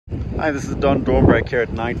Hi, this is Don Dornbrack here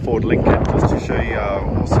at 9 Ford Lincoln, just to show you our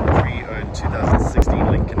awesome pre-owned 2016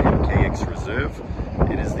 Lincoln MKX Reserve.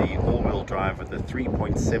 It is the all-wheel drive with a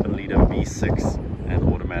 3.7 litre V6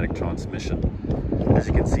 and automatic transmission. As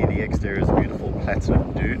you can see, the exterior is beautiful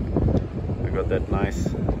platinum dude. We've got that nice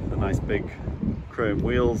big chrome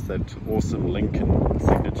wheels, that awesome Lincoln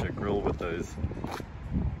signature grille with those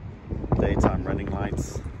daytime running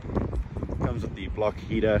lights. Comes with the block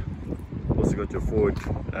heater. Also got your forward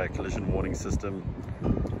collision warning system.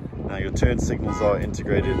 Now your turn signals are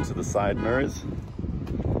integrated into the side mirrors,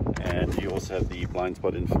 and you also have the blind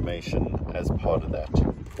spot information as part of that.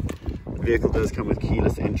 The vehicle does come with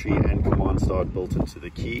keyless entry and command start built into the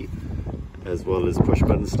key, as well as push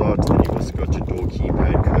button start. And you've also got your door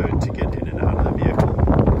keypad code to get in and out of the vehicle.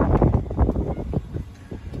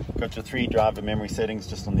 Got your 3 driver memory settings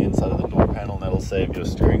just on the inside of the door panel. That'll save your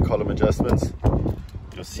steering column adjustments,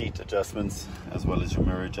 your seat adjustments, as well as your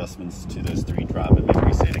mirror adjustments to those 3 driver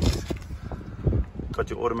memory settings.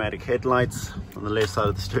 Got your automatic headlights on the left side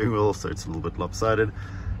of the steering wheel, so it's a little bit lopsided.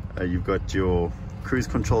 You've got your cruise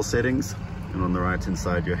control settings, and on the right hand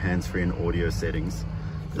side your hands-free and audio settings.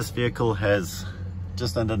 This vehicle has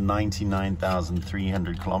just under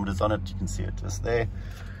 99,300 kilometers on it. You can see it just there.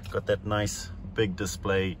 Got that nice big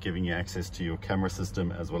display giving you access to your camera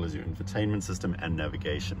system, as well as your infotainment system and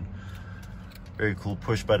navigation. Very cool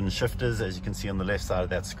push button shifters, as you can see on the left side of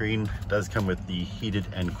that screen. It does come with the heated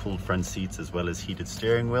and cooled front seats, as well as heated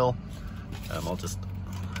steering wheel. I'll just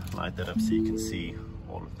light that up so you can see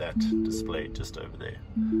all of that displayed just over there.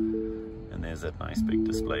 And there's that nice big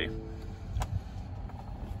display.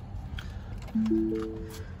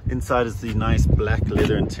 Inside is the nice black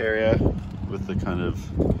leather interior with the kind of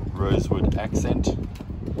rosewood accent.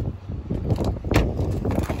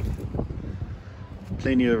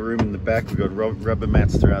 Plenty of room in the back. We've got rubber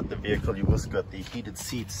mats throughout the vehicle. You've also got the heated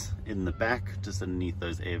seats in the back, just underneath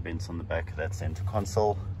those air vents on the back of that center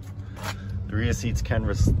console. The rear seats can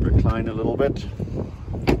recline a little bit.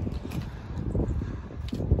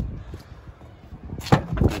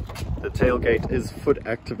 The tailgate is foot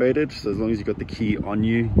activated, so as long as you've got the key on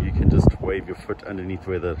you, you can just wave your foot underneath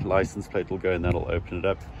where the license plate will go, and that'll open it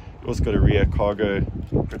up. You've also got a rear cargo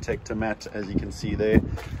protector mat, as you can see there.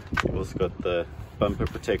 You've also got the bumper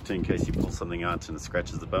protector in case you pull something out and it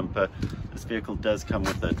scratches the bumper. This vehicle does come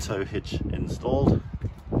with a tow hitch installed,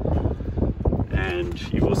 and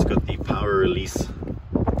you've also got the power release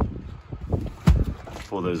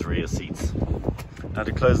for those rear seats. Now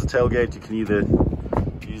to close the tailgate, you can either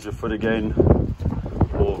use your foot again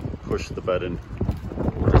or push the button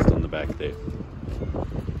just on the back there.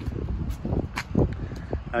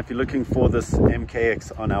 Now if you're looking for this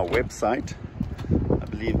MKX on our website, I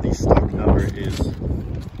believe the stock number is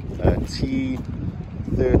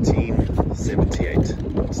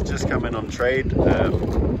T1378. It's just come in on trade,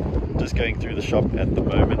 just going through the shop at the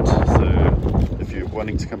moment, so if you're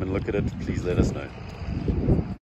wanting to come and look at it, please let us know.